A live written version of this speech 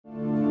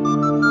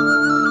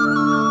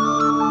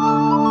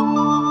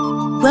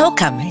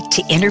Welcome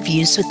to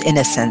Interviews with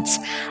Innocence,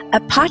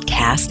 a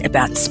podcast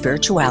about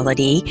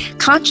spirituality,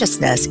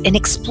 consciousness, and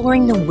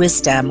exploring the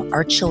wisdom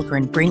our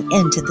children bring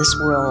into this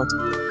world.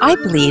 I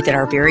believe that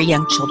our very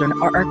young children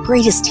are our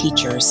greatest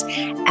teachers.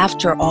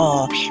 After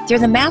all, they're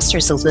the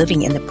masters of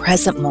living in the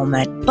present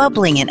moment,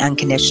 bubbling in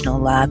unconditional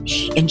love,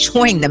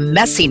 enjoying the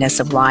messiness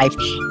of life,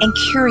 and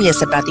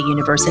curious about the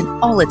universe in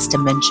all its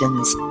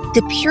dimensions.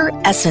 The pure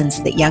essence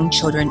that young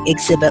children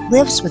exhibit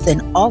lives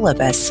within all of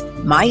us.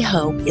 My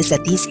hope is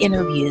that these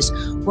interviews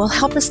will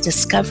help us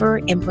discover,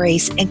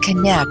 embrace, and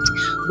connect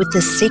with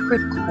the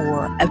sacred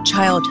core of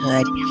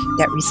childhood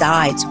that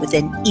resides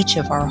within each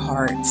of our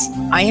hearts.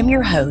 I am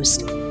your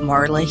host,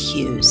 Marla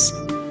Hughes.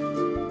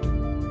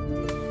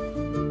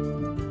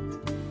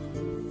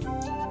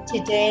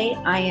 Today,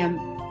 I am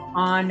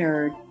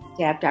honored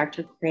to have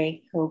Dr.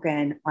 Craig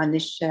Hogan on the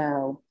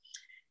show.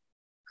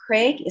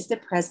 Craig is the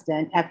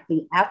president of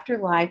the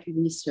Afterlife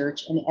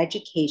Research and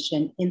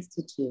Education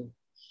Institute.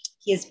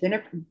 He has been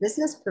a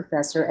business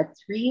professor at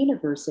 3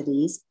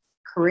 universities,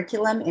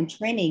 curriculum and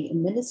training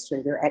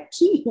administrator at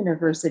 2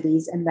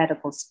 universities and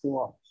medical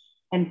school,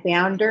 and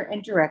founder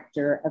and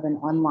director of an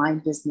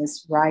online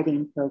business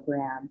writing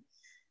program.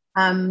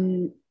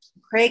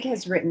 Craig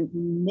has written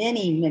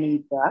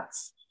many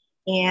books,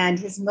 and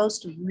his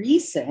most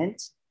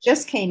recent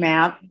just came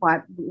out,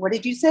 what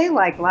did you say,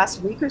 like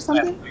last week or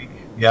something? Last week.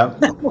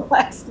 Yep.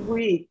 Last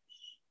week,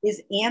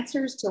 is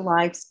Answers to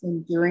Life's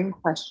Enduring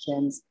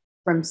Questions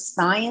from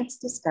Science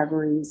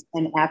Discoveries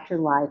and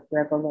Afterlife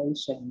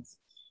Revelations.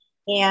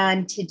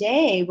 And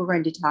today we're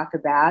going to talk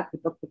about the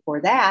book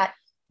before that,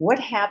 What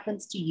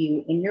Happens to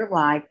You in Your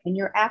Life and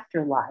Your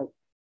Afterlife,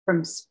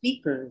 from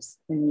Speakers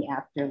in the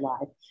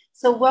Afterlife.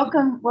 So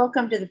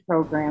welcome to the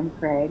program,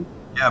 Craig.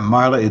 Yeah,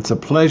 Marla, it's a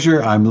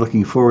pleasure. I'm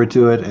looking forward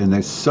to it. And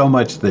there's so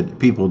much that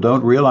people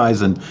don't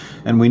realize, and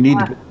we need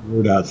to get the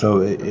word out.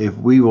 So if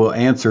we will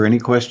answer any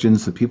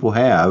questions that people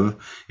have,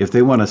 if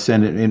they want to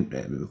send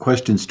in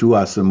questions to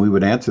us, and we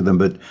would answer them.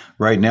 But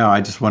right now,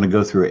 I just want to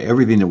go through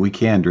everything that we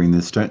can during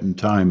this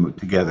time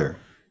together.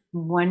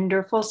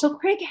 Wonderful. So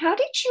Craig, how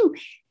did you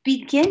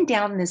begin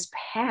down this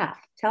path?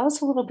 Tell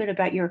us a little bit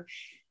about your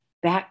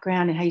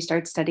background and how you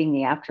started studying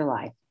the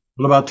afterlife.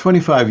 Well, about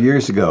 25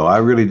 years ago, I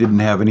really didn't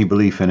have any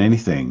belief in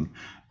anything.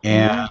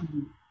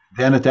 And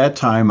then at that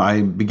time,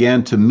 I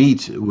began to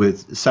meet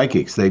with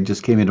psychics. They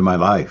just came into my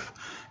life,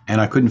 and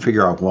I couldn't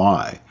figure out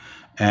why.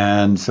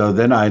 And so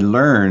then I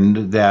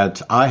learned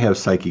that I have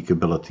psychic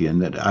ability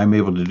and that I'm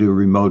able to do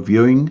remote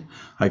viewing.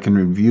 I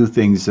can view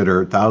things that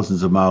are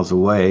thousands of miles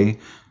away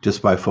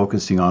just by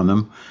focusing on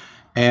them.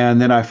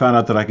 And then I found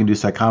out that I can do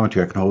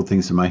psychometry. I can hold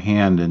things in my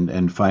hand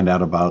and find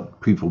out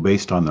about people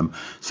based on them.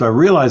 So I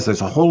realized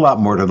there's a whole lot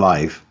more to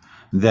life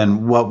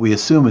than what we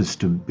assume is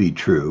to be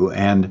true.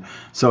 And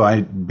so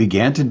I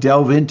began to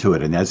delve into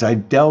it. And as I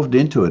delved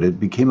into it, it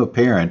became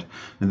apparent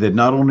that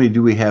not only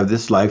do we have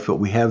this life, but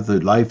we have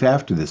the life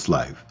after this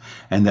life,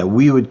 and that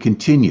we would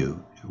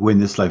continue when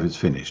this life is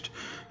finished.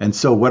 And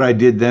so what I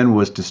did then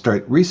was to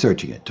start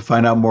researching it, to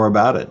find out more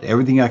about it,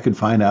 everything I could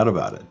find out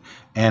about it.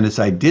 And as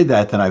I did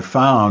that, then I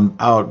found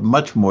out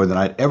much more than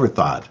I'd ever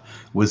thought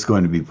was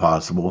going to be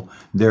possible.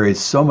 There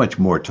is so much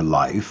more to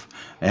life,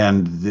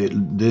 and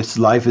this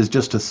life is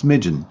just a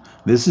smidgen.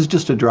 This is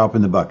just a drop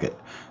in the bucket.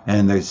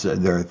 And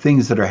there are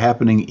things that are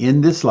happening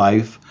in this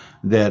life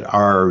that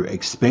are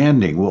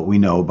expanding what we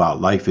know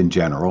about life in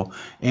general.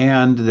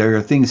 And there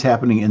are things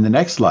happening in the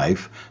next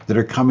life that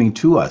are coming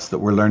to us that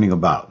we're learning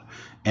about.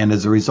 And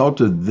as a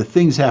result of the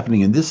things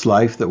happening in this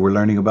life that we're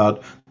learning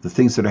about, the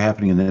things that are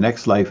happening in the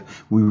next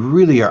life, we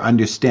really are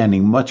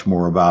understanding much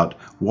more about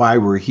why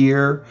we're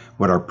here,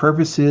 what our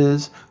purpose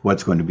is,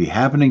 what's going to be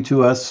happening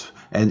to us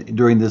and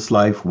during this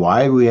life,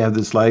 why we have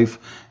this life,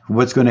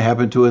 what's going to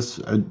happen to us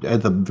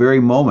at the very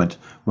moment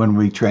when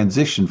we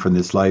transition from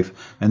this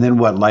life, and then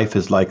what life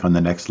is like on the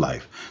next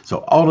life. So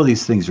all of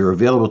these things are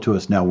available to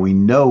us now. We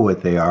know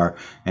what they are,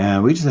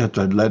 and we just have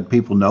to let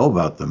people know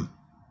about them.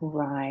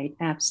 Right,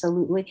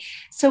 absolutely.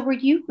 So were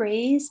you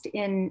raised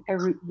in a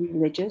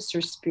religious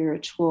or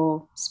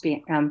spiritual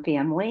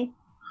family?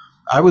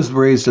 I was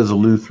raised as a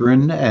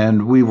Lutheran,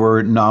 and we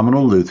were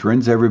nominal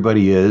Lutherans.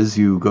 Everybody is.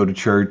 You go to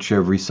church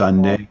every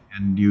Sunday,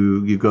 and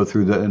you go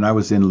through and I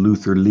was in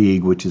Luther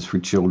League, which is for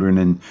children.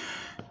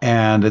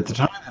 And at the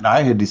time that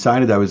I had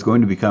decided I was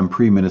going to become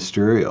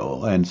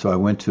pre-ministerial, and so I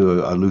went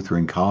to a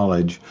Lutheran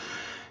college.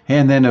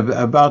 And then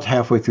about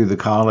halfway through the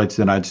college,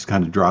 then I just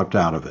kind of dropped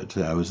out of it.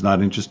 I was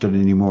not interested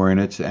anymore in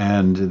it.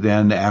 And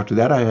then after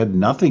that, I had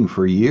nothing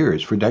for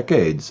years, for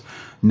decades,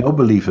 no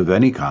belief of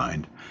any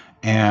kind.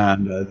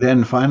 And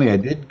then finally, I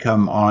did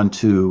come on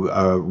to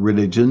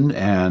religion,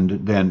 and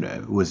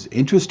then was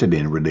interested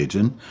in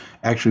religion,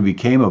 actually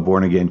became a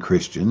born-again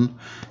Christian,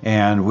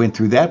 and went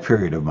through that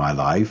period of my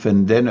life.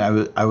 And then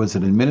I was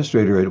an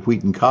administrator at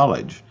Wheaton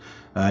College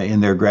in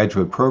their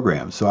graduate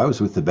program. So I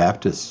was with the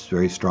Baptists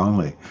very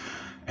strongly.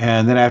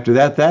 And then after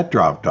that, that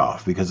dropped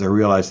off because I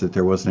realized that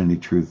there wasn't any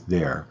truth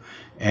there.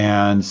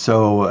 And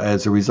so,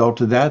 as a result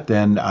of that,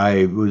 then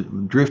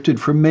drifted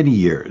for many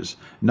years,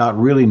 not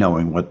really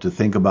knowing what to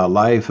think about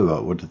life,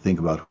 about what to think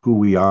about who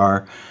we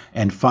are.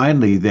 And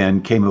finally,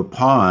 then came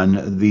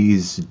upon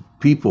these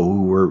people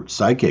who were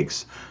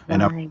psychics,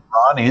 and I was Right.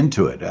 drawn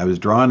into it. I was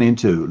drawn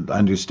into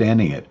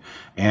understanding it.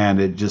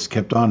 And it just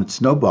kept on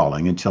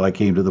snowballing until I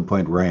came to the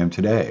point where I am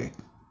today.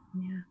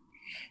 Yeah.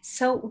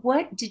 So,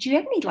 what did you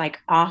have any like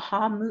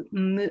aha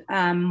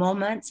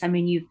moments? I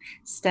mean, you've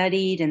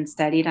studied and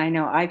studied. I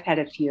know I've had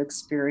a few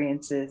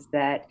experiences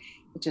that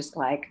just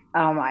like,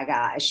 oh my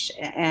gosh.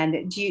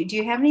 And do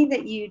you have any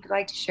that you'd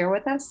like to share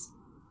with us?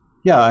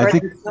 Yeah, I Or are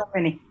think. there so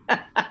many?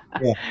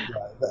 Yeah,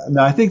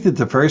 no, I think that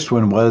the first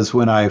one was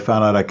when I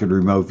found out I could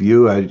remote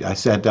view. I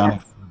sat down in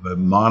Yes. front of a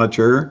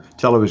monitor,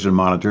 television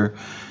monitor,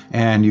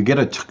 and you get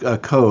a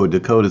code. The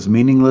code is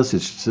meaningless.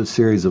 It's just a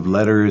series of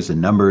letters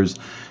and numbers,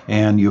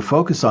 and you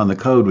focus on the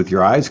code with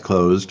your eyes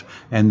closed,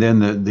 and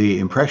then the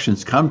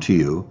impressions come to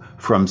you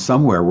from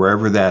somewhere,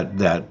 wherever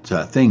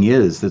that thing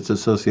is that's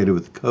associated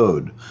with the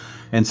code.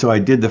 And so I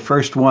did the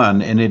first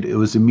one, and it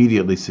was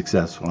immediately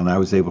successful, and I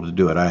was able to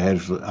do it. I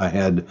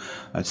had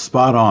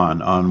spot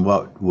on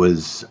what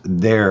was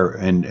there,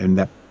 and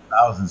that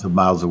thousands of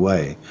miles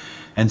away.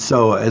 And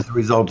so as a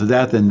result of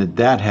that, then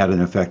that had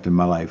an effect in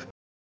my life.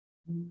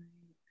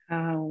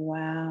 Oh,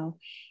 wow.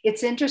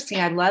 It's interesting.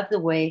 I love the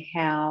way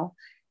how,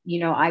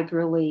 I've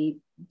really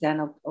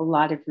done a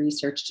lot of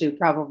research too,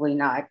 probably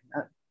not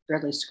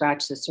really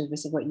scratch the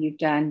surface of what you've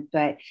done,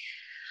 but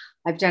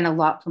I've done a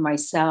lot for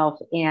myself,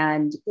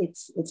 and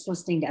it's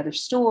listening to other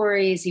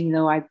stories, even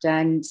though I've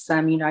done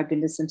some, I've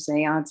been to some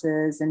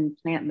seances and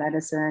plant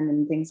medicine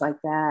and things like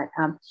that.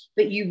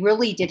 But you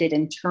really did it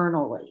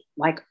internally.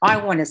 Like, I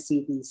want to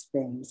see these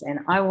things, and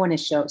I want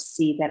to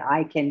see that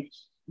I can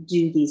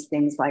do these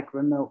things like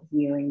remote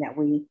viewing that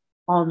we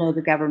all know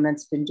the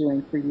government's been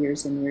doing for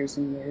years and years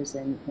and years,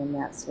 and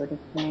that sort of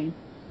thing.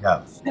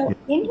 Yeah. So,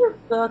 in your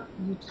book,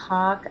 you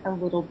talk a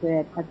little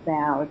bit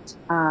about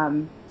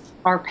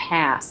our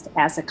past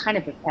as a kind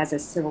of as a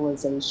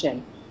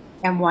civilization,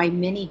 and why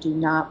many do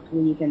not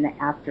believe in the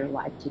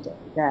afterlife today.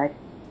 That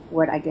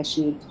what I guess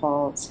you would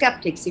call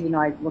skeptics, even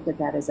though I look at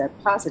that as a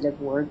positive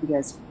word,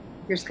 because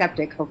if you're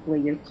skeptic, hopefully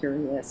you're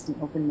curious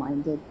and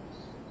open-minded.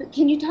 But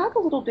can you talk a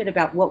little bit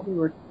about what we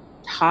were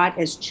taught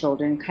as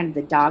children, kind of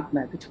the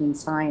dogma between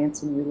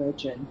science and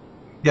religion?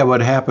 Yeah,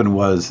 what happened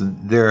was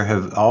there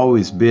have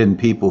always been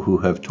people who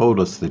have told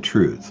us the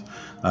truth.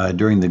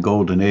 During the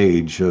golden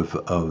age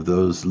of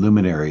those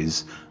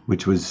luminaries,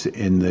 which was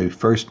in the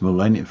first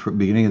millennium,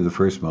 beginning of the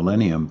first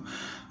millennium,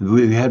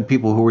 we had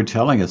people who were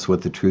telling us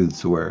what the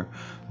truths were.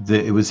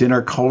 It was in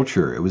our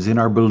culture, it was in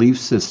our belief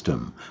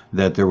system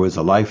that there was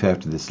a life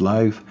after this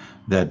life,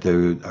 that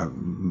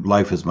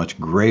life is much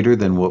greater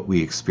than what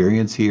we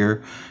experience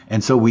here.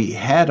 And so we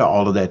had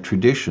all of that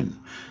tradition.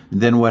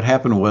 Then what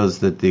happened was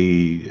that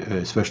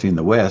especially in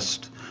the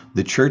West,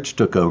 the church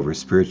took over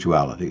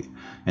spirituality.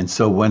 And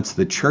so once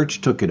the church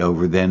took it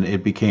over, then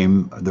it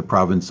became the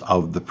province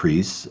of the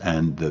priests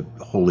and the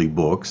holy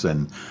books.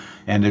 And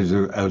as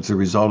a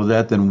result of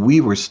that, then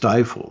we were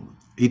stifled.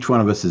 Each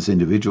one of us as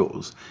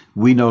individuals,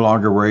 we no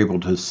longer were able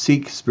to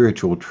seek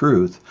spiritual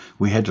truth.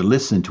 We had to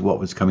listen to what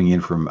was coming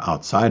in from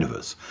outside of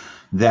us.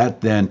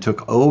 That then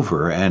took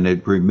over, and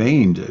it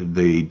remained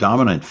the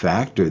dominant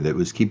factor that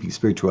was keeping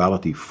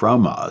spirituality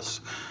from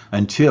us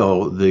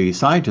until the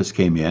scientists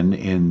came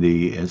in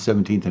the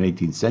 17th and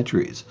 18th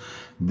centuries.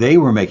 They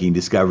were making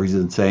discoveries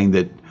and saying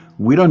that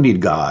we don't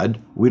need God,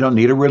 we don't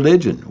need a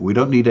religion, we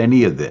don't need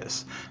any of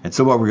this. And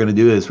so what we're going to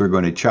do is we're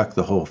going to chuck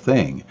the whole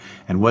thing.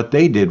 And what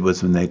they did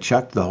was when they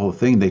chucked the whole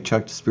thing, they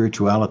chucked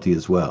spirituality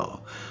as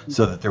well,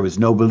 so that there was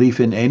no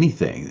belief in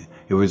anything.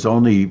 It was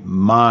only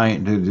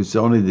mind, it was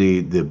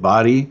only the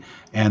body,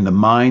 and the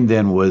mind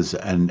then was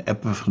an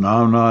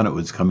epiphenomenon. It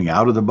was coming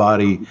out of the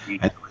body,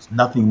 and there was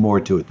nothing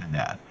more to it than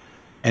that.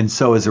 And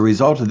so as a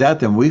result of that,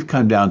 then we've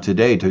come down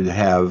today to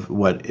have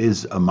what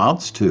is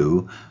amounts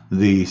to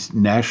the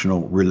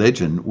national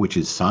religion, which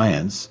is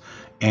science.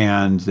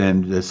 And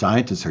then the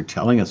scientists are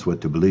telling us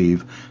what to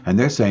believe. And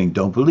they're saying,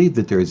 don't believe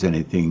that there's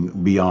anything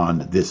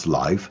beyond this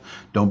life.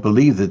 Don't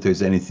believe that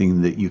there's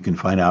anything that you can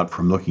find out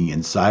from looking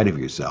inside of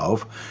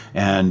yourself.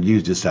 And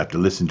you just have to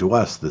listen to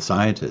us, the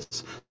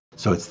scientists.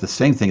 So it's the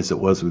same thing as it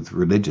was with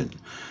religion.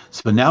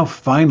 So now,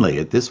 finally,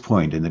 at this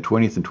point in the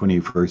 20th and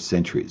 21st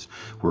centuries,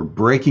 we're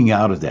breaking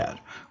out of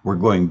that. We're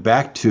going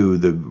back to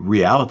the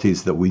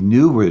realities that we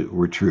knew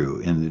were true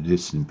in the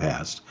distant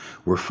past.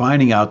 We're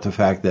finding out the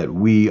fact that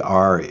we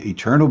are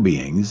eternal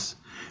beings.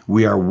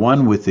 We are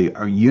one with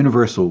our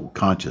universal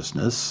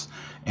consciousness,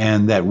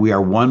 and that we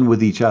are one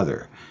with each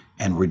other.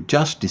 And we're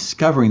just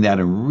discovering that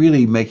and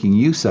really making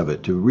use of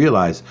it to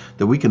realize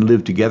that we can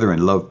live together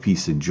in love,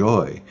 peace, and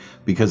joy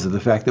because of the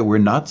fact that we're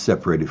not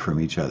separated from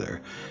each other.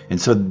 And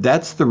so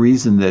that's the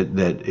reason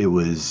that it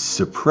was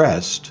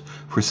suppressed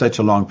for such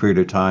a long period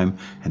of time.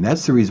 And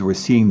that's the reason we're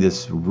seeing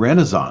this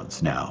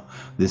renaissance now,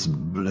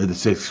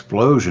 this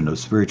explosion of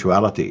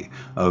spirituality,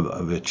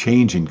 of a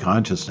change in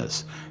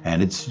consciousness.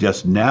 And it's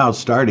just now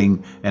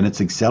starting, and it's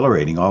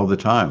accelerating all the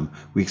time.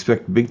 We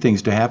expect big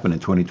things to happen in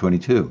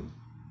 2022.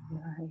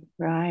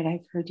 Right.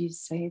 I've heard you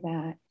say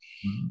that.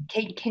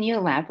 Can you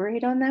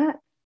elaborate on that?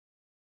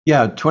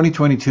 Yeah,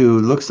 2022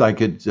 looks like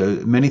it.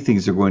 Many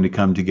things are going to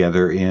come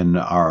together in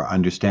our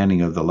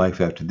understanding of the life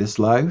after this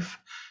life.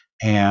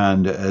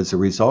 And as a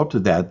result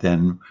of that,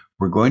 then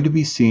we're going to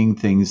be seeing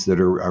things that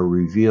are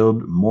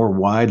revealed more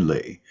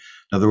widely.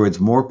 In other words,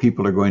 more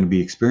people are going to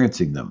be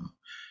experiencing them.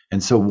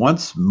 And so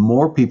once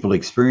more people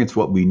experience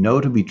what we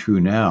know to be true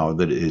now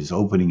that is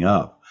opening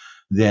up,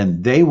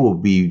 then they will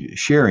be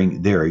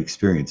sharing their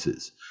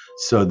experiences.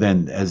 So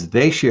then as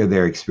they share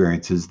their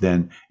experiences,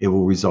 then it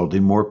will result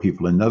in more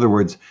people. In other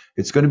words,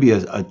 it's going to be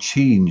a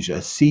change,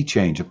 a sea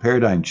change, a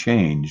paradigm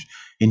change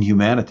in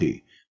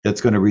humanity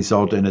that's going to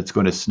result, and it's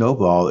going to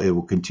snowball. It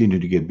will continue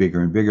to get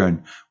bigger and bigger.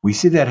 And we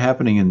see that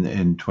happening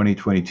in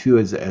 2022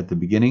 as at the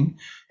beginning,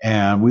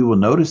 and we will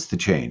notice the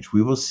change.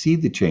 We will see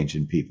the change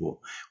in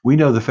people. We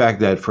know the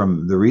fact that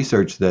from the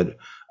research that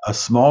a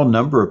small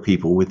number of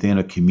people within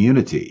a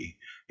community,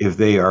 if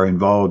they are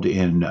involved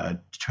in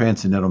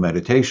transcendental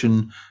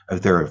meditation,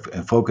 if they're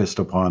focused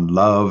upon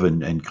love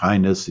and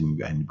kindness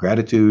and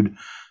gratitude,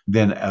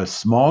 then a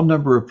small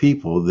number of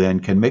people then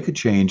can make a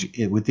change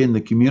within the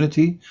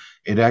community.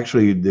 It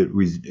actually it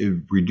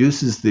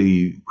reduces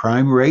the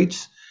crime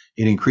rates.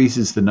 It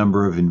increases the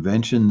number of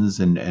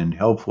inventions and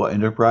helpful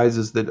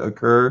enterprises that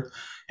occur,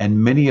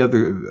 and many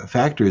other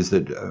factors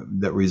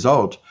that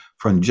result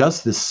from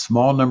just this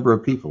small number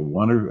of people,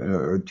 1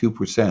 or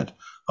 2%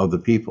 of the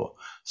people.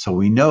 So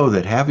we know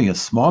that having a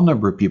small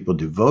number of people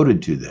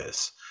devoted to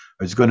this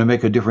is going to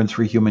make a difference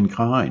for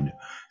humankind.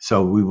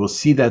 So we will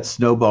see that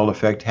snowball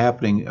effect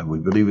happening, and we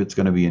believe it's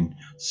going to be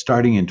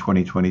starting in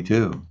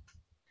 2022.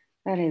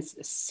 That is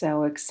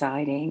so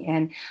exciting.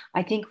 And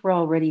I think we're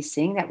already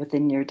seeing that with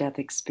the near death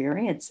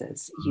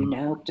experiences,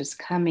 just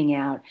coming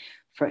out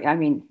I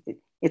mean,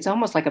 it's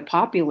almost like a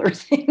popular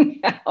thing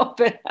now,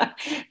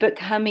 but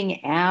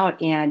coming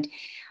out, and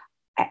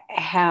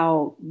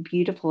how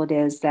beautiful it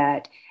is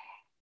that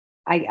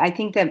I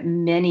think that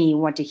many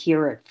want to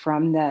hear it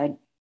from the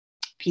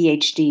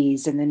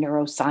PhDs and the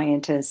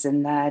neuroscientists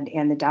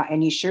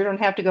and you sure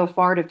don't have to go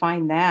far to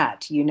find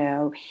that,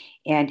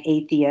 and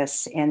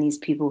atheists and these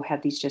people who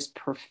have these just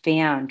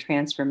profound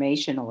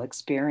transformational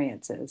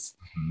experiences.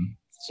 Mhm.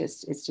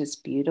 It's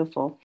just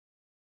beautiful.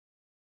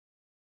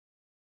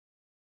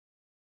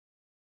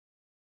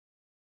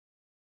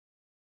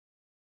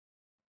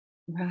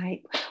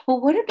 Right. Well,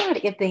 what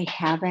about if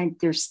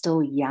they're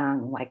still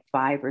young, like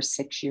 5 or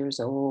 6 years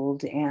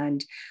old,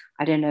 and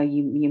I don't know,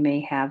 you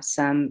may have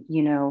some,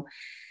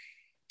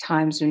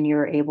 times when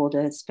you're able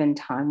to spend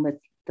time with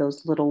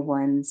those little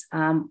ones.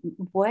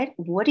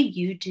 What do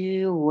you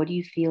do? What do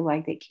you feel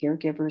like that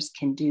caregivers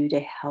can do to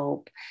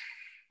help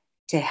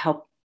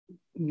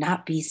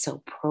not be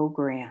so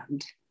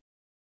programmed?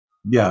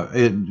 Yeah,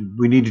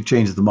 we need to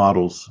change the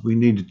models. We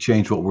need to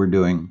change what we're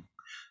doing.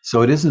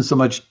 So it isn't so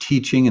much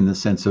teaching in the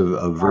sense of Yes.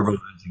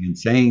 verbalizing and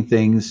saying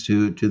things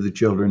to the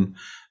children.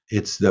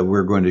 It's that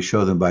we're going to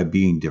show them by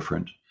being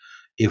different.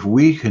 If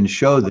we can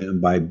show them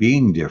by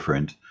being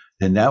different,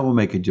 then that will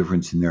make a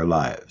difference in their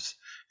lives.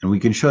 And we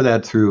can show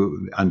that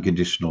through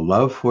unconditional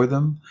love for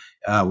them.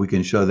 We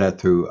can show that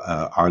through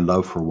our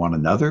love for one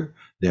another,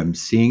 them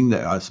seeing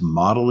us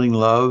modeling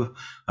love,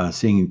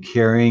 seeing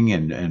caring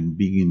and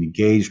being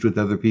engaged with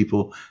other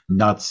people,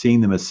 not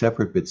seeing them as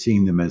separate, but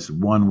seeing them as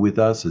one with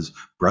us, as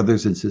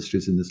brothers and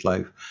sisters in this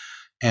life.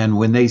 And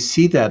when they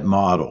see that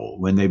model,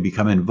 when they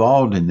become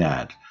involved in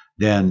that,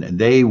 then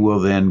they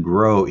will then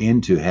grow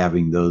into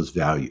having those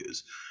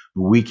values.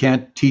 We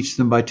can't teach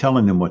them by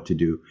telling them what to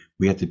do.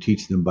 We have to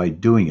teach them by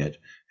doing it.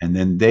 And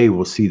then they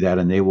will see that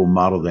and they will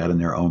model that in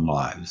their own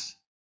lives.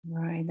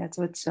 Right. That's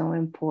what's so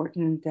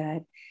important,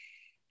 that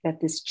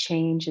this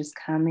change is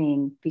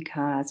coming,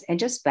 because and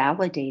just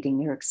validating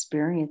their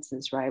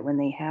experiences, right, when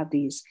they have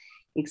these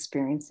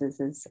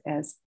experiences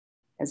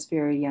as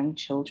very young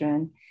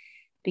children,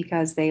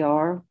 because they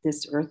are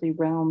this earthly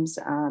realm's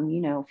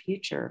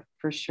future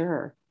for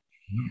sure.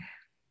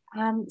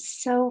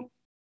 So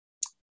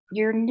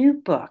your new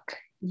book,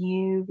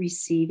 you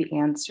receive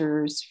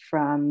answers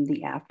from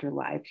the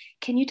afterlife.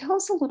 Can you tell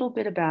us a little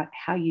bit about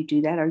how you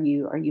do that? Are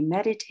you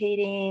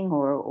meditating,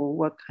 or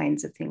what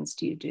kinds of things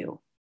do you do?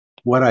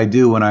 What I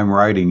do when I'm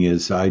writing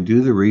is I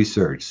do the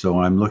research. So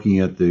I'm looking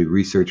at the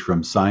research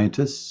from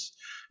scientists,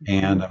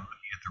 and I'm looking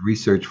at the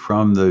research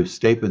from the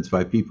statements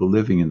by people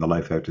living in the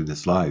life after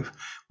this life.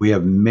 We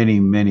have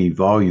many, many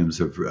volumes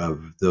of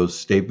those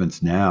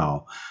statements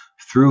now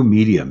through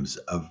mediums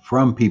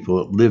from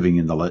people living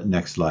in the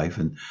next life,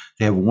 and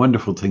they have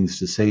wonderful things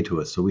to say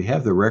to us. So we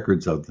have the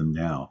records of them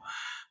now.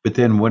 But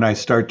then when I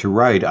start to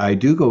write, I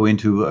do go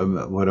into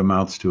what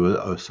amounts to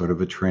a sort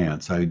of a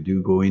trance. I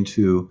do go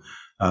into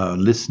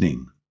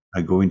listening.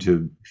 I go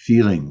into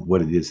feeling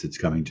what it is that's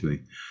coming to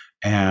me.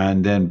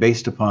 And then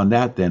based upon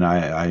that, then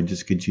I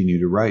just continue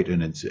to write,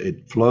 and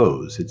it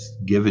flows. It's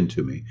given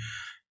to me.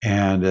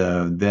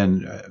 And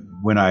then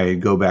when I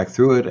go back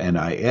through it and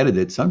I edit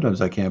it, sometimes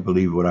I can't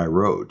believe what I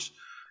wrote.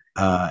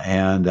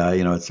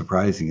 It's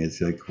surprising.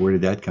 It's like, where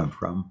did that come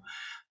from?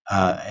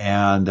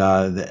 Then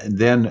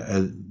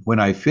when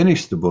I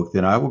finish the book,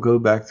 then I will go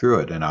back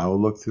through it and I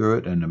will look through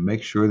it and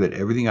make sure that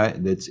everything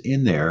that's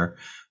in there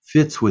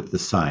fits with the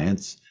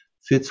science,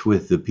 fits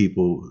with the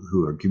people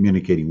who are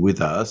communicating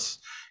with us,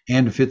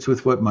 and fits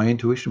with what my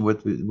intuition,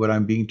 what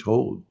I'm being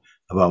told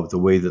about the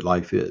way that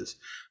life is.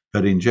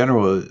 But in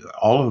general,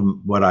 all of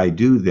what I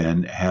do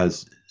then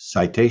has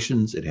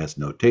citations, it has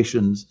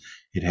notations,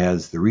 it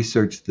has the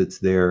research that's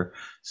there,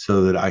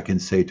 so that I can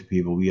say to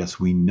people, yes,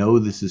 we know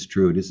this is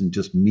true. It isn't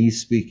just me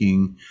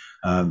speaking.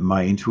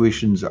 My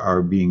intuitions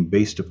are being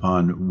based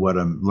upon what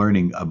I'm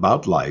learning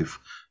about life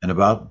and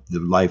about the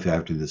life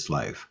after this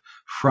life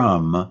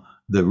from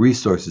the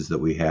resources that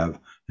we have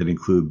that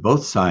include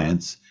both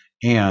science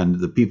and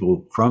the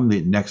people from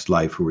the next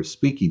life who are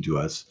speaking to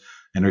us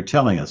and are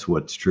telling us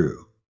what's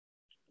true.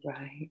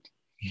 Right.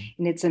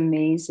 And it's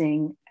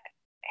amazing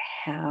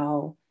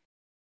how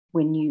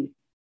when you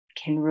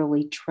can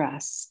really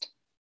trust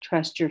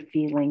your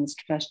feelings,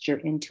 trust your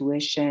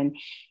intuition,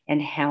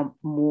 and how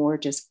more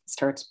just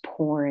starts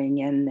pouring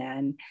in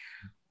then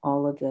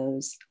all of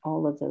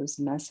those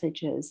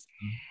messages.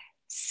 Mm-hmm.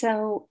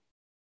 So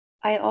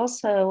I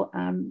also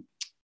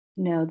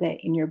know that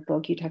in your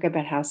book, you talk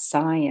about how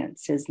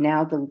science is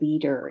now the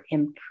leader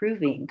in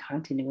proving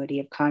continuity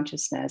of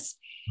consciousness,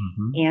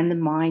 mm-hmm. and the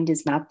mind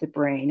is not the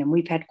brain. And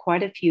we've had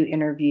quite a few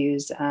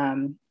interviews,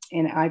 and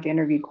I've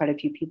interviewed quite a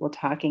few people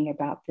talking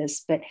about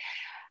this, but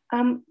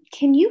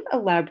can you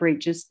elaborate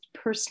just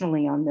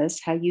personally on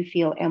this, how you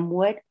feel, and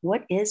what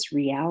is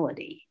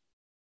reality?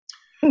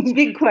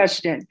 Big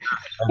question.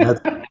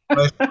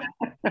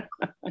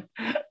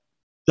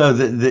 So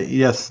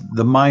yes,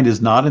 the mind is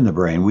not in the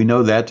brain. We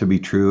know that to be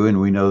true, and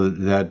we know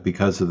that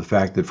because of the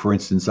fact that, for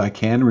instance, I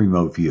can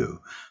remote view,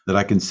 that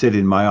I can sit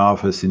in my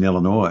office in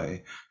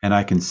Illinois and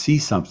I can see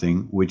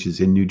something which is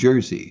in New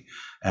Jersey,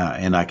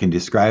 and I can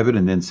describe it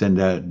and then send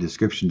that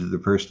description to the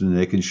person, and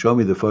they can show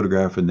me the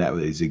photograph, and that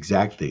is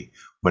exactly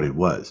what it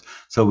was.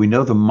 So we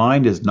know the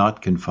mind is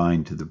not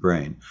confined to the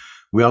brain.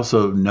 We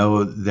also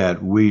know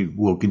that we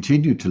will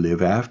continue to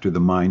live after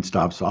the mind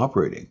stops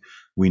operating.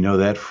 We know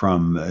that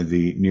from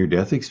the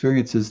near-death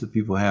experiences that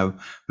people have,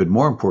 but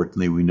more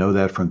importantly, we know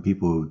that from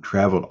people who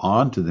traveled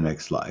on to the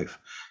next life.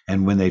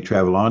 And when they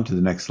travel on to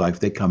the next life,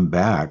 they come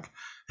back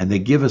and they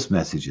give us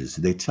messages.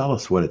 They tell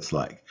us what it's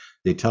like.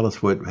 They tell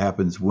us what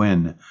happens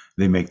when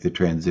they make the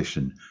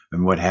transition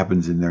and what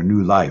happens in their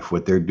new life,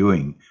 what they're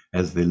doing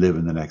as they live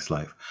in the next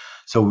life.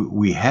 So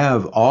we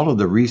have all of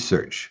the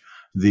research.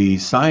 The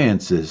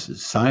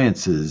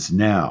sciences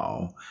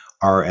now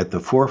are at the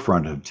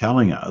forefront of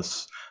telling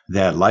us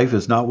that life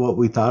is not what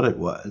we thought it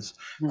was.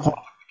 Mm-hmm.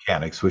 Quantum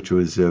mechanics, which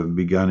was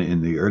begun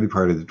in the early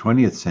part of the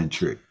 20th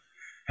century,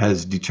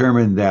 has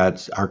determined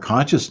that our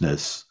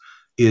consciousness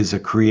is a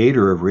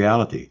creator of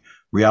reality.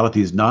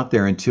 Reality is not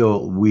there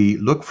until we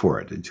look for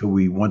it, until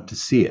we want to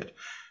see it.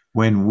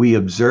 When we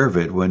observe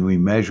it, when we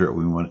measure it,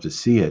 we want to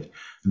see it,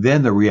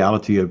 then the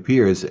reality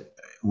appears.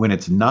 When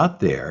it's not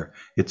there,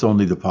 it's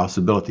only the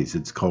possibilities.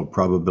 It's called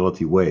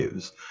probability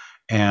waves.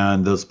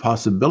 And those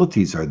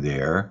possibilities are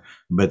there,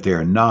 but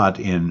they're not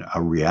in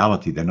a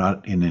reality. They're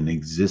not in an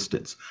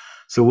existence.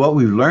 So what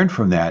we've learned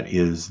from that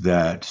is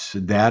that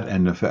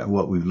and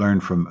what we've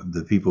learned from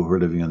the people who are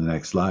living in the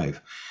next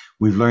life,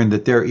 we've learned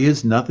that there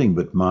is nothing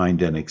but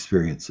mind and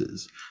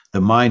experiences.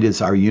 The mind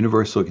is our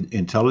universal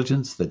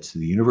intelligence. That's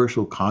the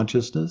universal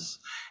consciousness.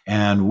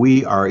 And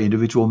we are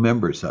individual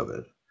members of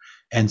it.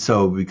 And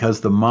so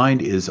because the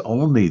mind is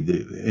only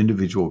the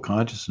individual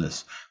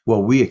consciousness,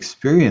 what we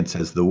experience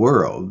as the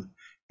world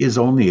is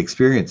only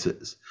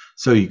experiences.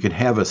 So you can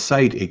have a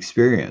sight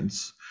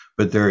experience,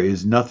 but there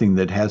is nothing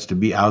that has to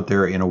be out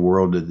there in a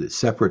world that is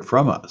separate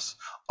from us.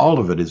 All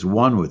of it is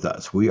one with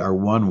us. We are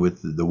one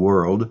with the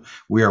world.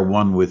 We are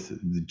one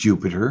with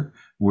Jupiter.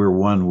 We're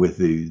one with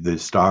the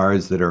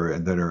stars that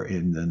are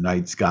in the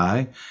night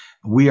sky.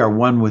 We are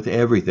one with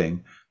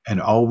everything. And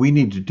all we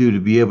need to do to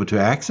be able to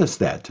access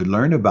that, to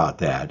learn about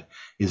that,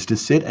 is to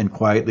sit and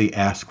quietly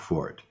ask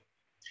for it.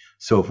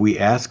 So if we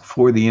ask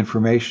for the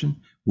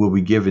information, we'll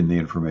be given the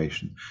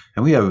information.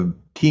 And we have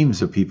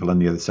teams of people on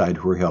the other side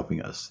who are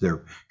helping us.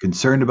 They're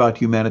concerned about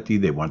humanity.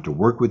 They want to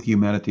work with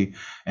humanity.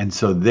 And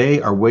so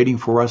they are waiting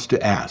for us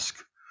to ask.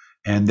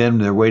 And then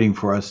they're waiting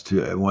for us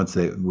to, once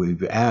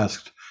we've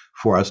asked,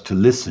 for us to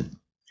listen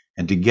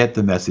and to get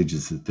the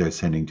messages that they're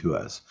sending to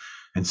us.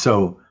 And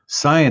so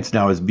science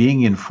now is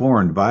being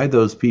informed by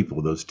those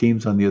people, those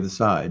teams on the other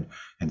side,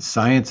 and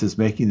science is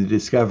making the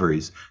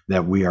discoveries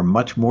that we are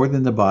much more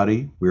than the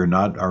body. We are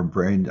not our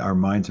brain, our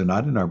minds are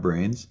not in our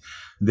brains,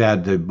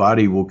 that the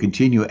body will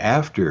continue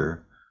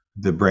after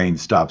the brain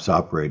stops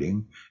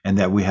operating, and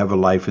that we have a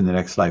life in the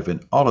next life.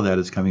 And all of that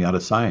is coming out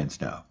of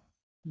science now.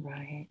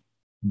 Right.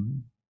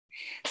 Mhm.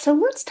 So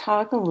let's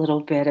talk a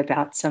little bit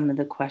about some of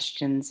the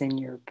questions in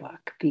your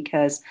book,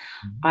 because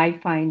I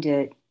find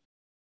it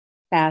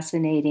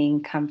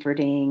fascinating,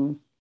 comforting,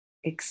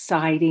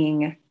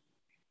 exciting.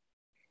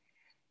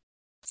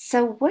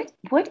 So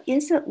what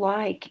is it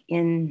like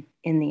in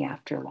the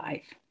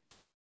afterlife?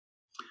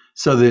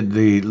 So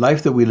the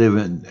life that we live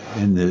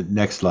in the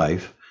next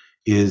life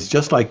is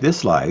just like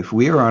this life.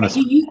 We are on a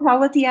Do you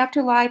call it the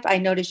afterlife? I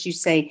notice you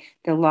say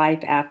the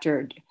life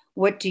after.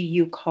 What do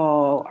you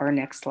call our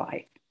next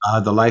life?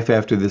 the life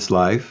after this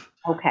life.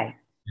 Okay.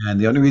 And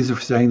the only reason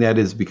for saying that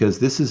is because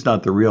this is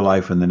not the real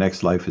life, and the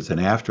next life is an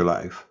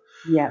afterlife.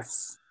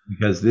 Yes.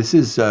 Because this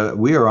is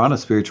we are on a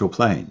spiritual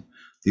plane.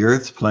 The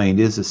Earth's plane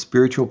is a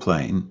spiritual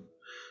plane.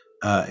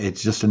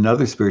 It's just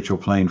another spiritual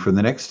plane from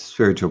the next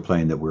spiritual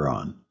plane that we're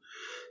on.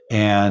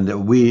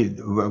 And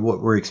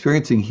what we're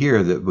experiencing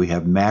here, that we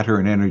have matter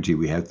and energy,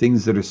 we have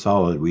things that are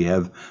solid, we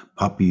have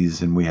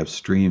puppies, and we have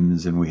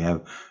streams, and we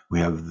have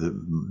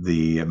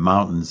the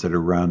mountains that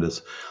are around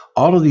us.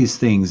 All of these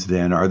things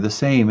then are the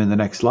same in the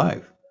next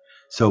life.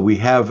 So we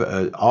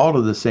have all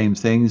of the same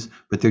things,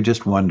 but they're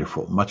just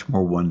wonderful, much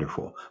more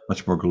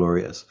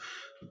glorious.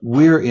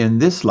 We're in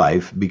this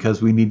life because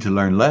we need to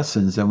learn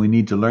lessons, and we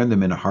need to learn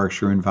them in a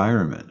harsher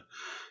environment.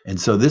 And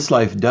so this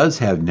life does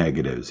have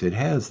negatives. It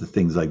has the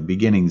things like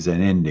beginnings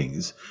and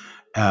endings.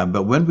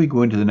 But when we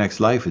go into the next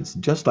life, it's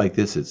just like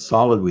this. It's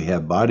solid. We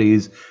have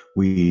bodies.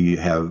 We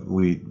have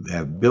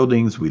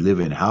buildings. We live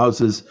in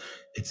houses.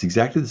 It's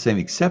exactly the same,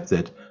 except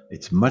that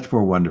it's much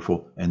more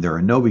wonderful, and there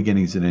are no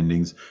beginnings and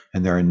endings,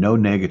 and there are no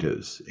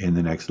negatives in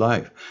the next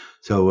life.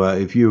 So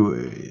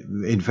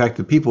in fact,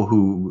 the people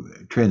who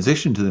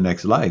transition to the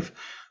next life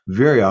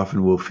very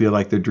often will feel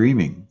like they're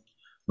dreaming,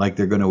 like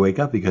they're going to wake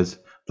up, because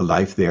the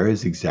life there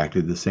is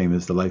exactly the same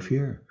as the life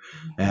here.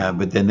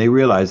 But then they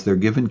realize they're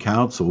given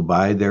counsel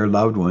by their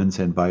loved ones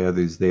and by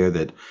others there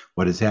that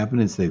what has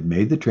happened is they've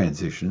made the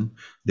transition.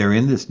 They're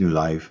in this new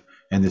life,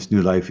 and this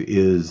new life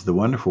is the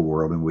wonderful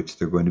world in which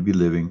they're going to be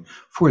living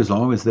for as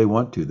long as they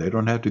want to. They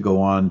don't have to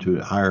go on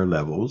to higher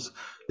levels.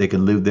 They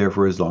can live there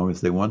for as long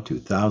as they want to,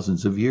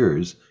 thousands of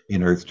years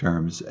in Earth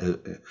terms.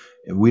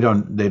 They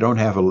don't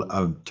have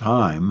a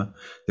time.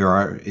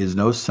 Is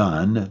no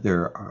sun.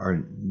 There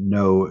are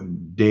no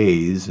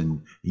days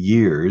and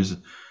years,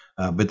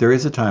 but there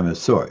is a time of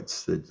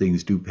sorts that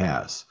things do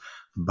pass.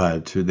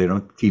 But they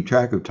don't keep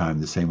track of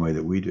time the same way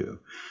that we do.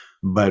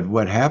 But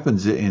what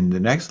happens in the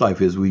next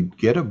life is we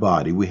get a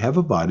body. We have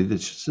a body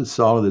that's just as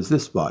solid as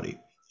this body.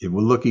 It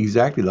will look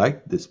exactly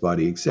like this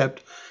body,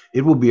 except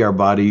it will be our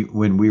body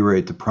when we were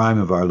at the prime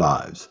of our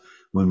lives,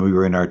 when we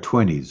were in our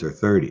 20s or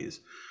 30s.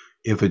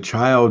 If a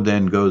child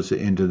then goes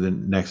into the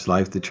next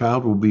life, the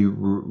child will be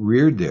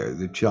reared there.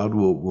 The child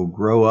will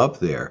grow up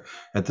there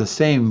at the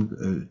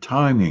same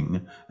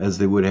timing as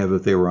they would have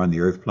if they were on the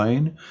earth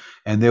plane.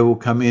 And they will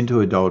come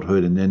into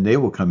adulthood, and then they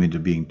will come into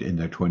being in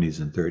their 20s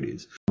and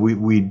 30s.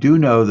 We do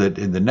know that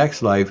in the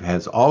next life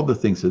has all the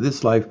things of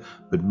this life,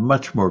 but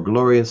much more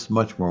glorious,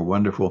 much more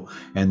wonderful.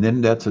 And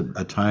then that's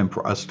a time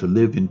for us to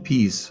live in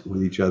peace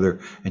with each other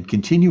and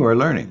continue our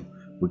learning.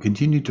 We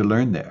continue to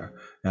learn there.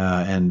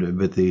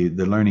 But the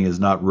learning is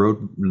not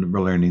rote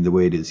learning the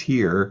way it is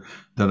here.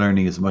 The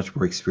learning is much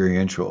more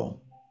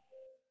experiential.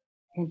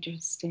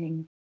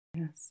 Interesting.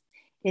 Yes.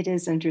 It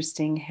is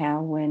interesting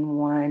how when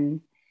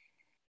one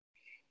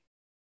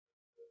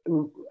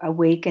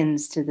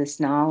awakens to this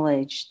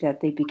knowledge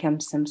that they become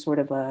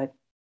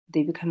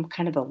they become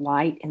kind of a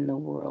light in the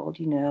world,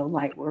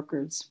 light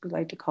workers, we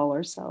like to call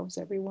ourselves,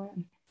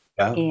 everyone.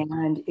 Yeah.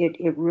 And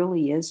it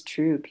really is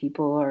true.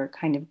 People are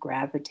kind of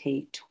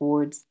gravitate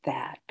towards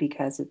that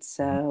because it's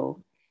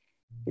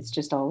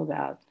just all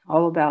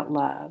about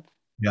love.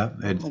 Yeah,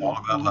 it's all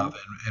about love.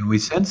 And we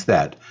sense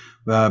that.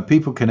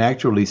 People can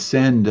actually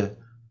send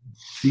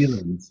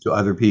feelings to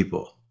other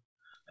people.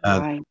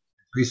 Right.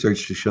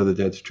 Research to show that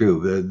that's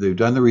true. They've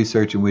done the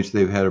research in which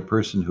they've had a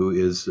person who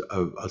is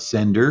a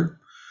sender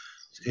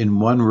in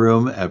one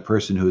room, a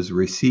person who is a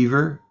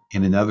receiver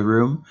in another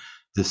room.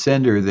 The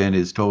sender then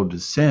is told to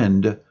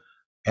send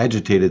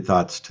agitated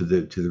thoughts to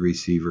the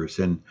receiver,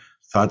 send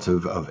thoughts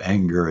of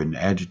anger and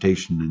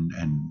agitation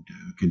and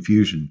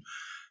confusion.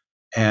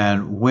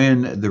 And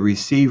when the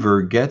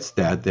receiver gets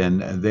that,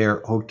 then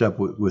they're hooked up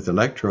with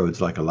electrodes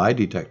like a lie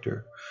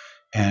detector.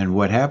 And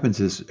what happens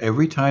is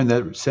every time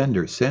that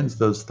sender sends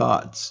those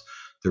thoughts,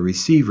 the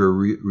receiver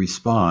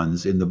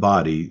responds in the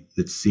body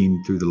that's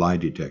seen through the lie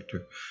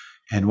detector.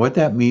 And what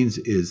that means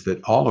is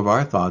that all of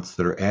our thoughts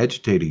that are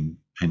agitating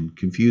and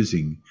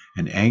confusing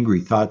and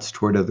angry thoughts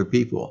toward other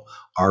people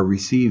are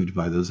received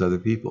by those other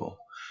people.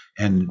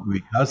 And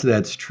because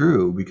that's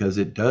true, because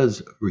it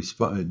does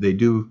respond, they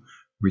do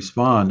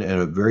respond at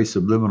a very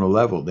subliminal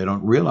level. They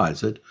don't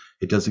realize it.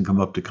 It doesn't come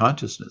up to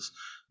consciousness,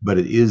 but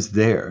it is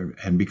there.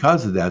 And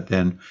because of that,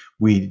 then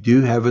we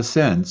do have a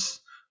sense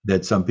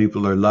that some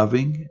people are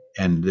loving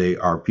and they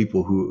are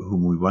people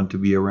whom we want to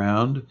be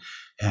around.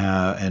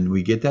 And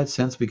we get that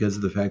sense because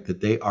of the fact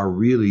that they are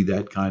really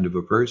that kind of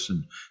a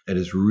person that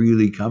is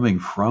really coming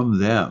from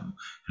them.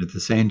 And at the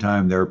same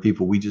time, there are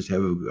people we just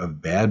have a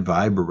bad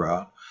vibe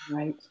around.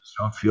 Right.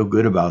 Don't feel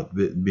good about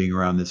being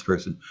around this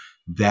person.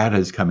 That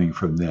is coming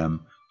from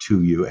them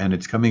to you. And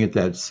it's coming at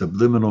that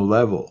subliminal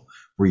level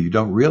where you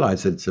don't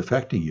realize that it's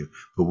affecting you.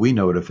 But we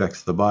know it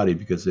affects the body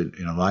because in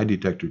a lie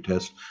detector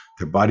test,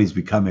 their bodies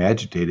become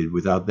agitated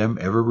without them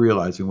ever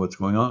realizing what's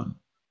going on.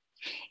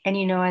 And,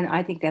 and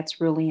I think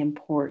that's really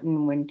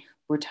important when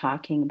we're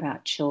talking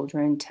about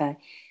children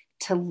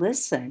to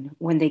listen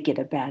when they get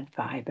a bad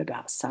vibe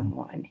about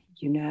someone,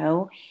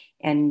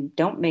 and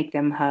don't make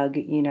them hug,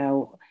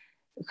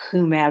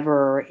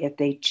 whomever if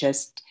they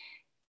just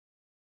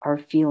are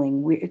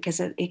feeling weird, because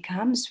it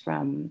comes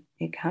from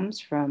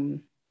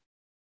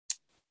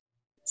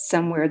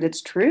somewhere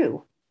that's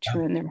true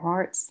in their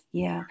hearts.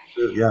 Yeah.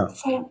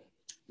 So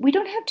we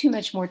don't have too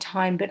much more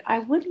time, but I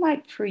would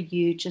like for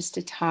you just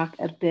to talk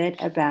a bit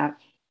about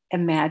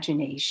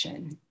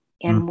imagination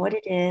and what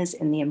it is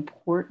and the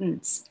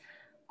importance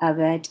of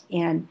it,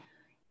 and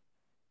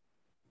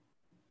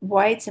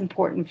why it's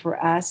important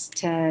for us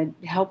to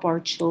help our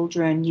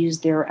children use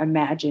their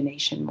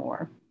imagination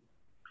more.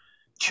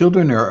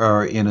 Children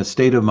are in a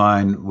state of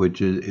mind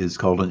which is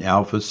called an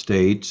alpha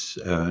state,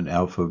 an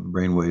alpha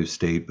brainwave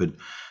state, but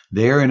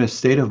they're in a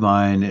state of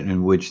mind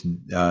in which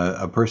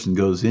a person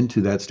goes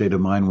into that state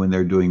of mind when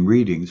they're doing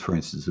readings. For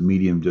instance, a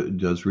medium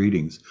does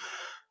readings.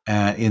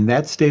 In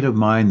that state of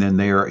mind, then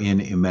they are in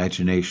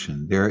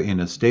imagination. They're in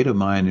a state of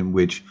mind in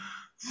which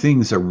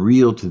things are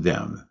real to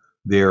them.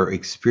 They're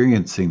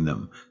experiencing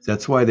them.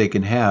 That's why they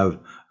can have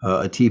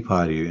a tea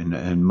party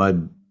and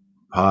mud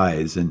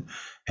pies and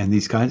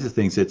these kinds of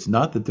things. It's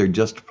not that they're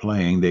just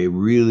playing. They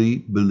really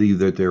believe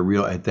that they're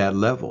real at that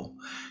level.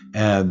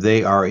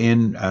 They are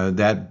in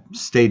that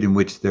state in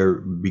which they're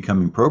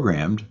becoming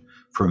programmed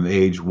from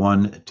age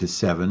 1 to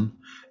 7.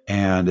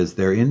 And as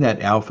they're in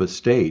that alpha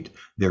state,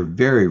 they're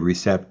very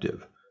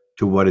receptive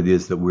to what it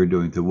is that we're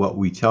doing, to what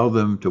we tell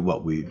them, to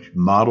what we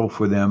model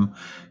for them.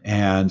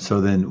 And so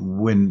then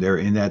when they're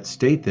in that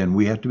state, then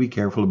we have to be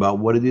careful about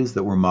what it is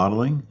that we're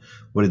modeling,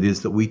 what it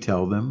is that we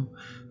tell them,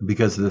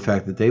 because of the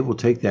fact that they will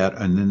take that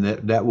and then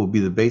that will be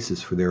the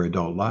basis for their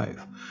adult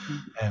life.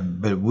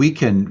 But we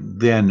can,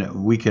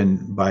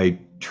 by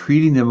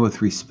treating them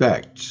with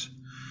respect,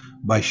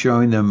 by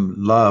showing them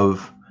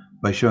love,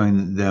 by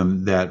showing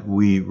them that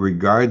we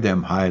regard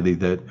them highly,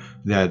 that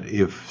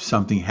if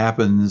something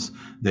happens,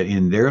 that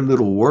in their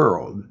little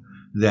world,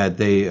 that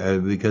they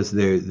because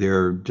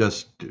they're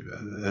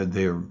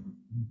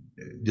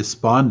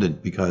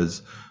despondent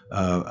because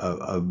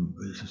a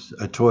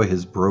toy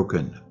has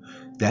broken.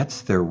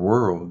 That's their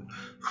world.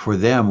 For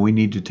them, we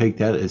need to take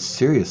that as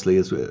seriously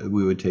as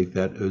we would take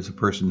that as a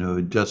person who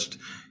had just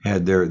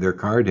had their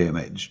car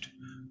damaged.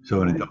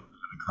 So an adult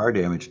car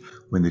damage,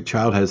 when the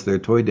child has their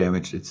toy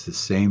damaged, it's the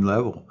same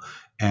level.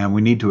 And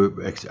we need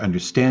to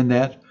understand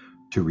that,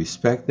 to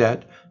respect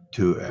that,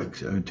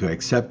 to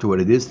accept what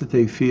it is that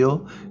they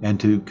feel, and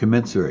to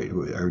commensurate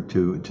or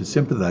to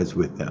sympathize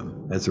with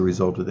them as a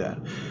result of that.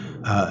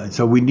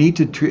 So we need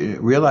to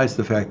realize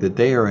the fact that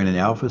they are in an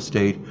alpha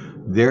state.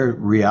 Their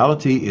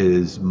reality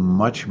is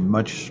much,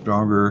 much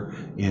stronger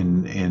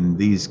in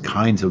these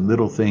kinds of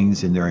little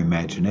things in their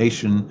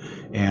imagination,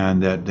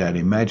 and that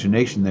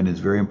imagination then is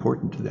very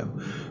important to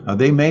them.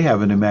 They may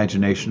have an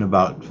imagination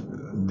about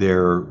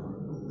their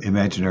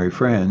imaginary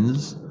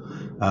friends.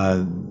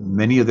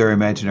 Many of their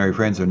imaginary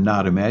friends are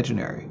not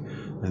imaginary.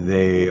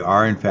 They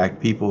are, in fact,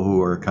 people who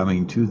are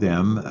coming to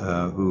them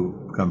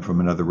who come from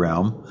another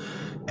realm.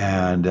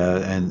 And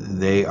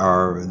they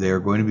are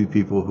going to be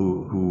people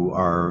who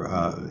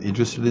are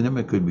interested in them.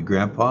 It could be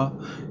grandpa,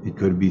 it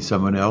could be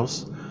someone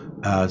else.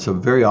 So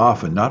very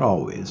often, not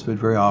always, but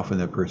very often,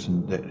 that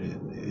person,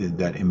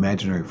 that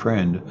imaginary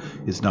friend,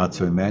 is not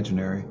so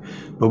imaginary.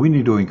 But we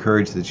need to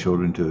encourage the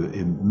children to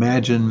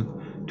imagine,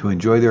 to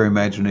enjoy their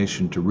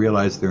imagination, to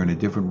realize they're in a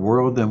different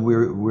world than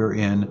we're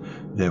in.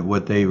 That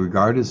what they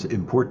regard as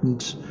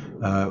important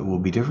will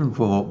be different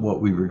from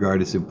what we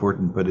regard as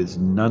important, but is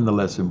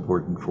nonetheless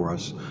important for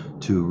us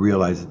to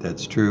realize that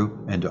that's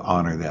true and to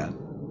honor that.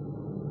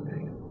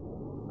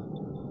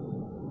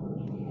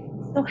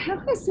 So how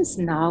has this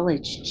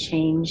knowledge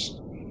changed?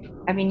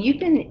 I mean, you've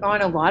been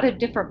on a lot of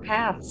different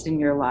paths in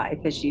your life,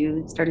 as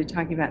you started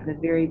talking about in the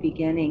very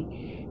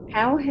beginning.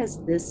 How has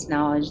this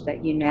knowledge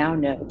that you now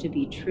know to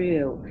be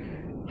true,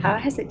 how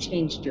has it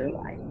changed your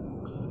life?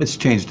 It's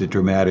changed it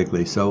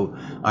dramatically. So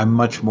I'm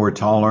much more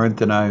tolerant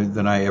than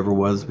I ever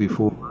was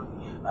before.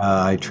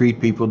 I treat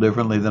people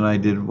differently than I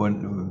did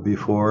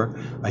before.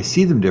 I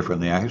see them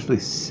differently. I actually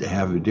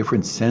have a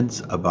different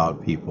sense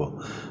about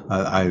people.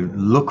 I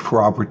look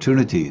for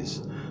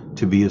opportunities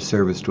to be of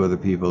service to other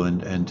people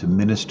and to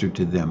minister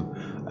to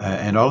them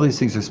And all these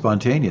things are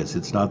spontaneous.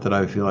 It's not that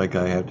I feel like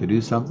I have to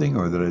do something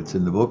or that it's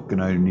in the book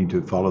and I need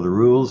to follow the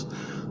rules.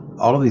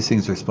 All of these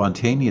things are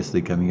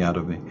spontaneously coming out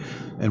of me.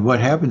 And what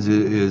happens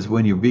is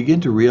when you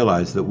begin to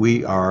realize that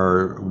we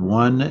are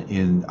one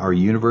in our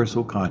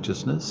universal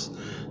consciousness,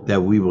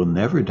 that we will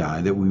never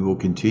die, that we will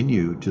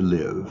continue to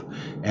live,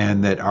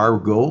 and that our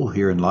goal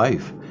here in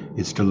life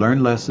is to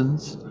learn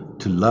lessons,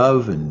 to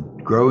love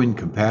and grow in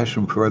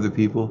compassion for other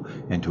people,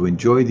 and to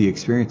enjoy the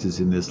experiences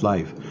in this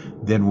life,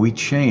 then we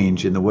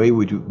change in the way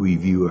we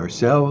view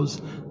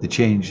ourselves, the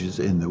changes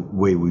in the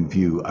way we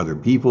view other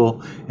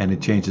people, and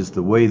it changes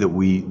the way that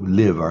we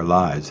live our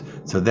lives.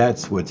 So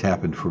that's what's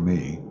happened for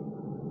me.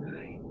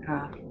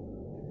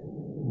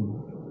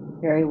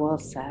 Very well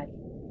said.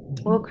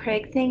 Well,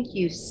 Craig, thank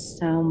you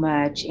so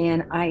much.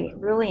 And I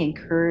really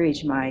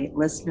encourage my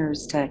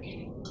listeners to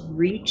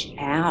reach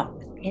out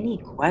with any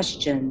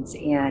questions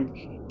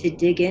and to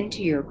dig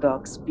into your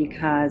books,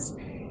 because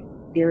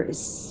there is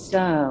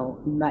so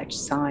much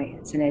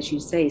science. And as you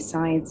say,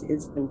 science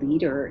is the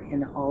leader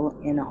in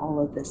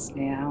all of this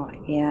now.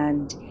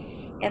 And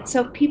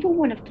so if people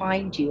want to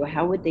find you,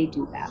 how would they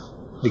do that?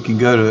 They can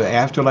go to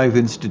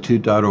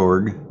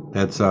afterlifeinstitute.org.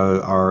 That's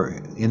our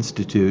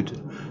institute.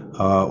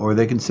 Or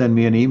they can send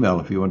me an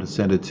email if you want to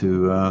send it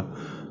to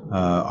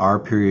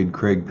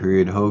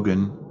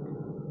r.craig.hogan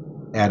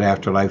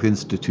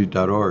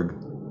 @afterlifeinstitute.org.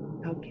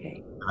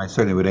 Okay. I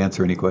certainly would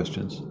answer any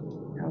questions.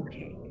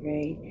 Okay,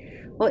 great.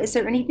 Well, is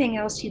there anything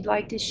else you'd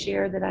like to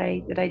share that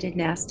I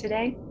didn't ask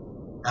today?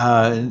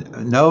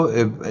 No,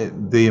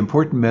 the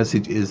important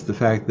message is the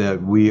fact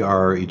that we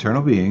are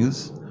eternal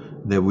beings,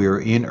 that we are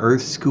in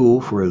Earth school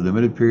for a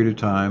limited period of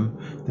time,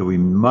 that we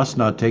must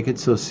not take it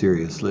so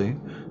seriously,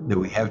 that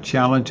we have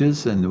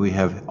challenges and we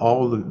have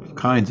all the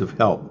kinds of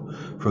help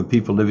from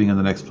people living in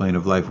the next plane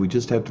of life. We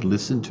just have to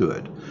listen to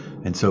it.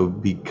 And so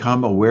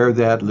become aware of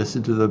that,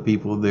 listen to the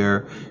people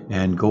there,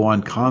 and go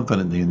on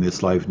confidently in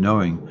this life,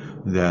 knowing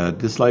that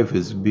this life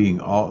is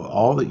being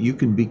all that you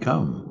can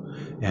become,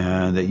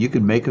 and that you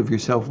can make of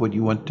yourself what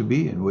you want to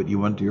be and what you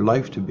want your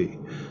life to be.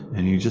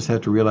 And you just have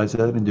to realize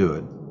that and do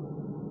it.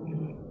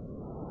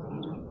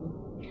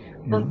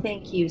 Well,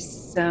 thank you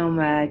so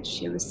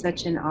much. It was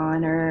such an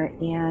honor,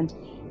 and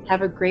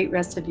have a great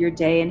rest of your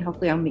day. And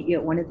hopefully I'll meet you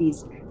at one of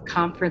these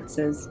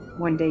conferences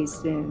one day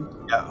soon.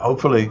 Yeah,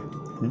 hopefully.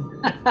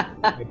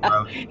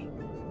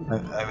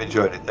 I've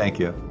enjoyed it. Thank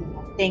you.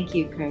 Thank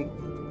you, Craig.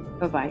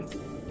 Bye-bye.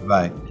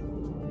 Bye.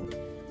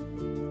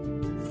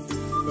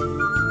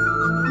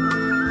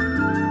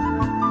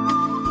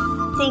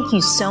 Thank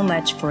you so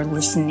much for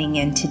listening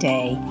in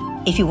today.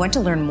 If you want to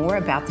learn more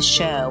about the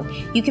show,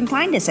 you can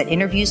find us at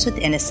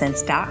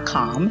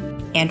interviewswithinnocence.com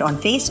and on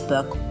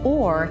Facebook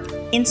or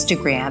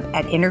Instagram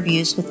at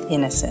Interviews with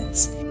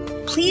Innocence.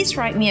 Please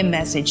write me a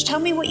message,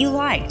 tell me what you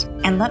liked,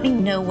 and let me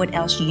know what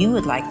else you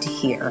would like to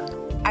hear.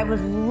 I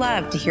would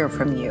love to hear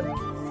from you.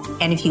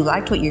 And if you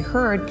liked what you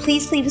heard,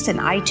 please leave us an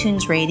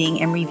iTunes rating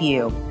and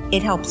review.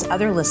 It helps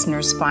other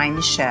listeners find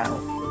the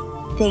show.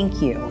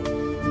 Thank you.